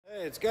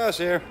Hey, it's Gus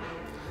here.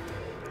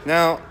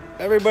 Now,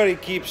 everybody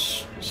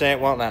keeps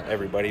saying, well, not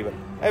everybody, but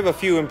I have a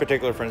few in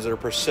particular friends that are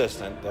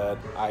persistent that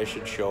I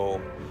should show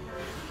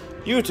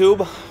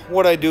YouTube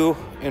what I do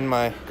in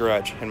my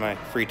garage, in my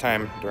free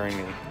time during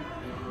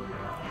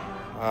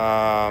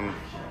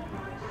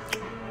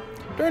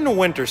the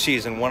winter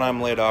season when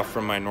I'm laid off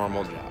from my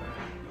normal job.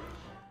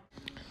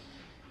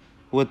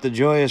 With the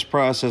joyous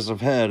process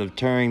ahead of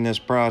tearing this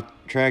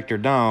tractor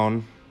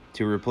down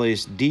to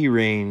replace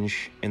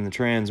D-range in the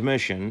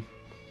transmission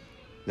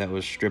that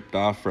was stripped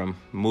off from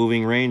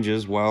moving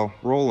ranges while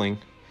rolling.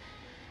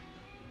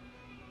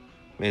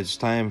 It's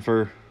time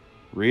for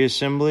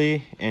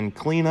reassembly and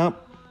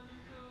cleanup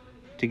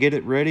to get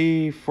it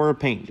ready for a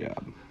paint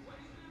job.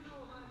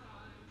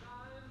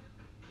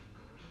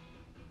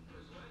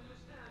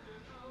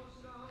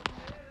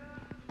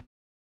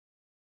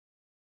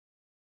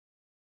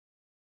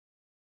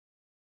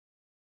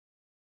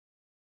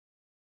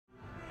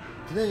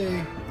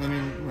 Today,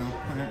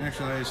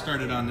 actually I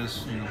started on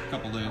this,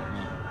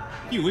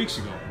 a few weeks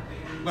ago.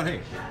 But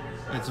hey,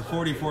 it's a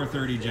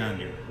 4430 John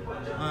Deere.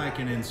 I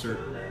can insert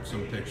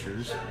some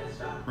pictures.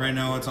 Right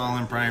now it's all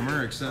in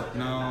primer, except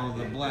now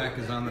the black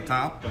is on the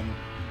top, and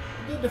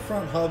I did the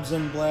front hubs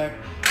in black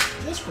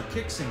just for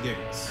kicks and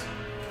giggles.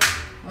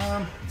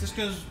 Just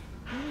because,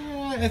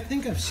 I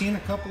think I've seen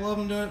a couple of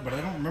them do it, but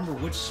I don't remember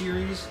which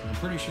series. I'm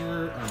pretty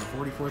sure on the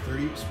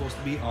 4430 it's supposed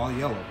to be all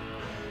yellow.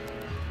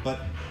 But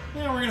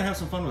yeah, we're gonna have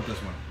some fun with this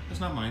one. It's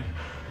not mine.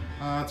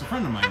 It's a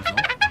friend of mine, so.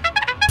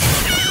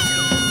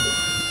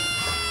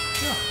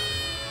 Yeah.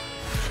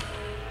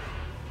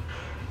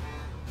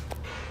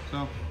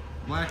 So,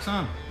 black's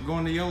on. We're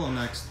going to yellow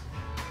next.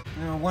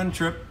 Now, one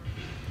trick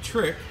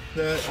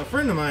that a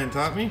friend of mine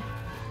taught me.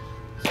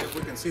 See if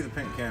we can see the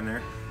paint can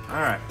there.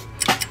 All right.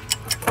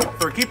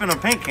 For keeping a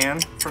paint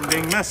can from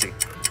being messy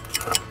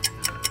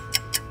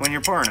when you're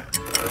pouring it.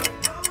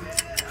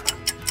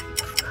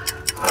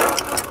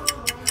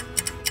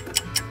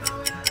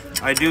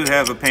 I do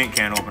have a paint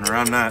can opener.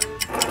 I'm not,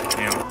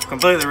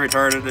 completely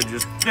retarded. I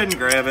just didn't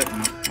grab it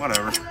and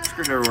whatever.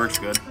 Screwdriver works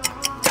good.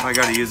 I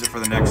got to use it for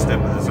the next step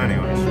of this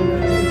anyways.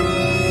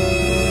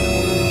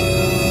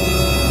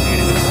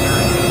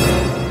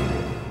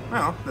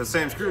 Well, the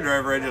same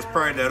screwdriver I just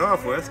pried that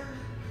off with,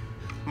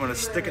 I'm going to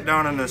stick it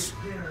down in this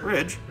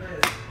ridge.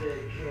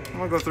 I'm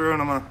going to go through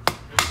and I'm going to...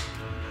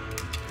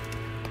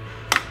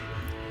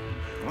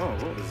 Oh,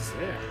 what was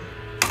that?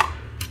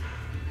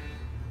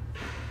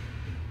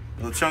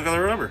 A little chunk of the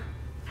rubber.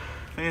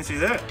 Fancy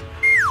that.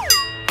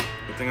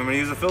 Good thing I'm going to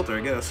use a filter, I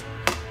guess.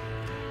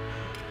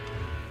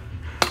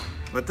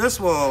 But this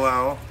will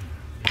allow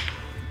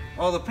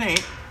all the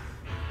paint,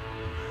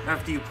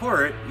 after you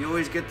pour it, you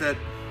always get that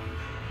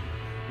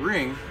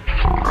ring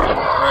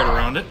right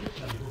around it.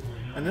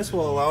 And this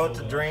will allow it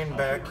to drain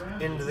back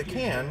into the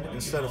can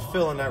instead of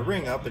filling that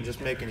ring up and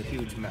just making a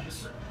huge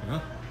mess.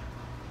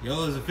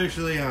 Yellow is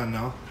officially on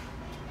now.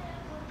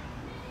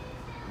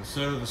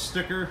 Instead of a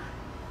sticker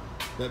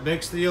that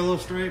makes the yellow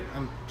stripe,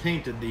 I'm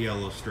painted the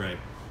yellow stripe.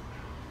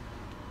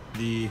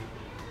 I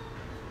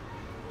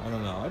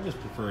don't know, I just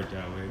prefer it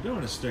that way.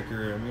 Doing a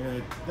sticker,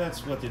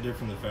 that's what they did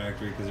from the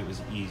factory because it was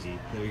easy.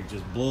 They could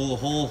just blow the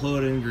whole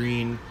hood in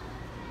green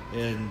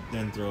and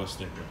then throw a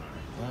sticker on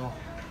it. Well,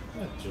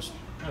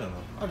 I don't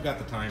know. I've got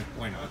the time,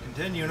 why not?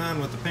 Continuing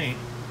on with the paint,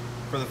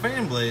 for the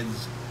fan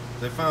blades,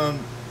 they found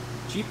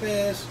cheap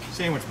ass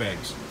sandwich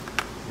bags.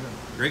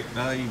 Great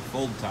value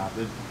fold top.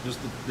 Just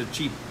the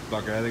cheap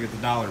bucket. I think it's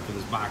 $1 for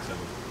this box of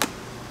them.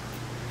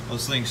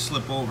 Those things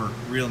slip over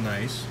real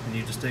nice, and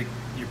you just take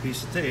your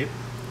piece of tape,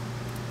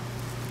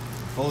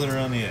 fold it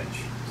around the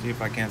edge. See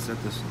if I can't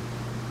set this.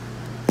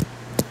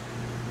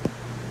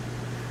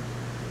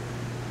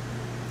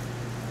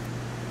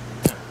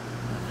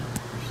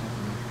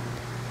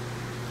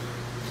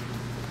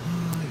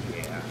 Oh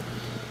yeah.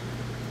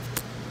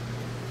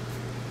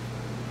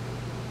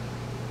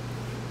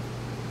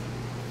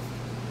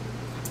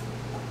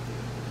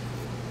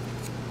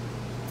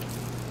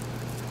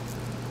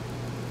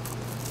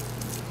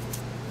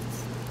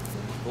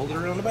 Fold it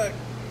around the back.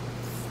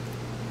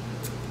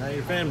 Now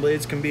your fan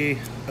blades can be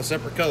a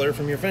separate color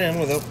from your fan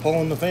without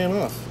pulling the fan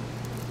off.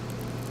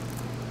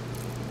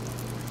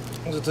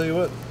 I'll tell you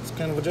what, it's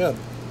kind of a job.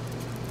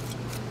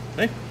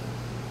 Hey?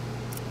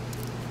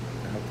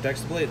 Now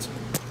protects the blades.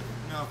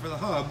 Now for the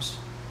hubs,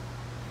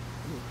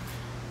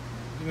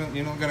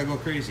 you don't gotta go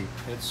crazy.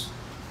 It's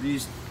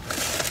these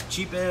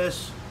cheap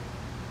ass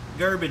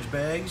garbage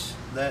bags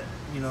that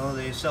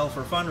they sell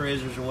for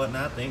fundraisers or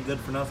whatnot. They ain't good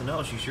for nothing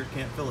else. You sure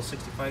can't fill a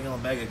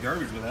 65-gallon bag of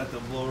garbage with that.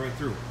 They'll blow right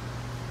through.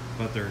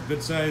 But they're a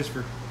good size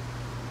for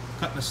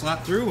cutting a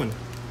slot through and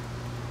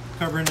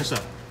covering this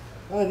up.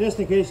 Well, just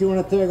in case you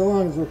want to tag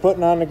along as we're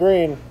putting on the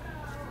grain,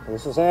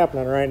 this is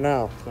happening right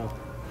now. So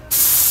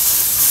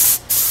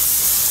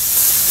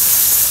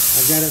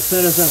I've got it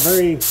set as a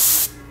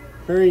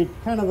very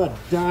kind of a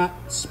dot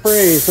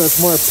spray, so it's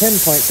more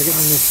pinpoint to get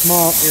in these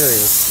small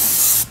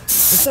areas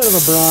instead of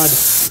a broad.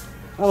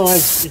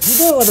 Otherwise, if you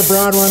do it with a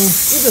broad one,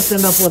 you just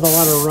end up with a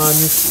lot of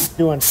runs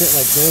doing shit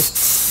like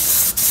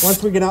this.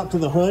 once we get out to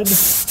the hood,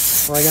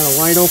 where I got a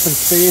wide open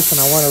space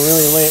and I want to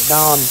really lay it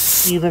down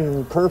even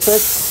and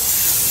perfect,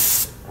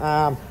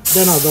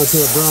 then I'll go to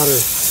a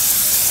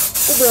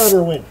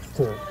broader width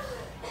to it.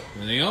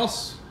 Anything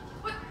else?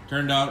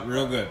 Turned out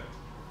real good.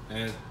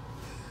 And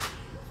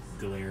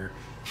glare.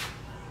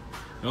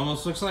 It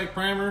almost looks like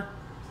primer,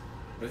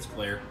 but it's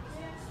clear.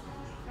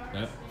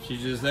 Yep,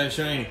 she's just that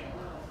shiny.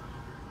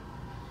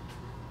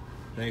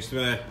 Thanks to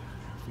my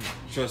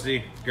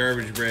trusty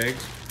garbage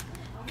bags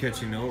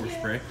catching the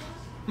overspray.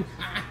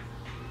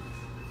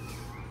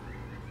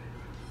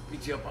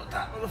 Beat you up on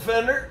top of the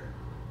fender.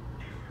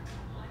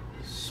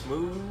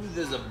 Smooth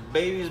as a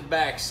baby's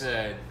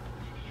backside.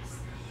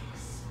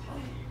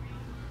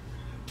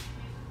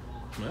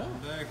 Well,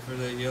 back for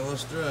that yellow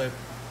stripe.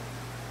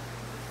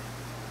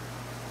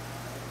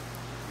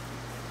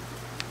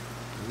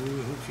 Ooh,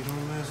 I hope you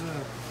don't mess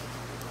up.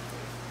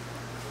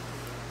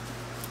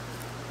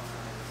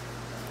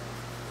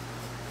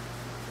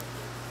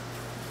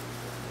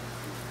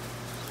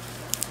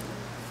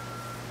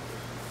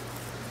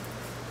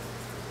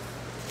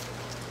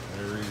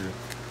 There we go.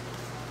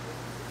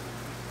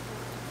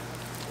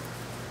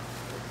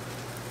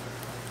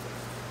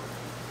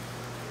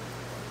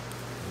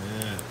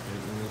 Yeah,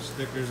 taking little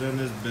stickers on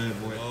this bad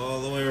boy all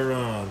the way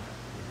around.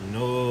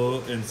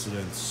 No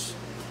incidents.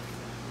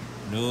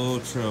 No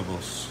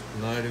troubles.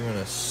 Not even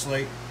a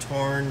slight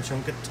torn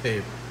chunk of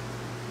tape.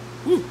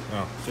 Woo!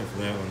 Oh, except for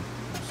that one.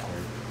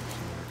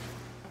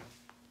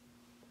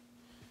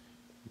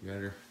 You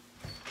got her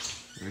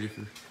ready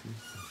for...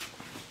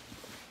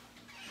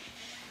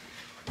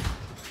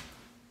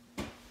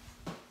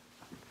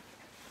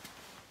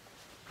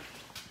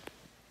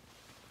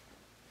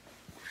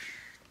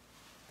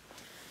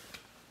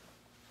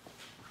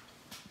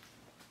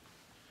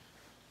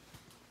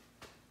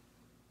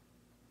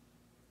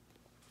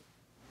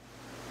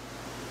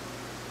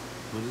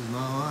 What is now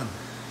on?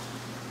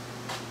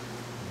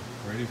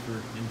 Ready for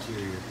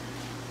interior.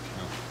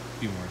 Oh, a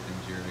few more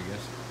things here, I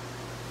guess.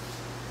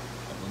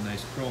 Couple of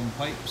nice chrome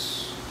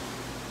pipes.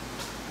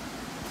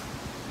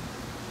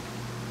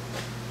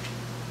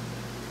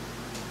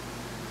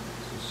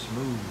 So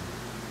smooth.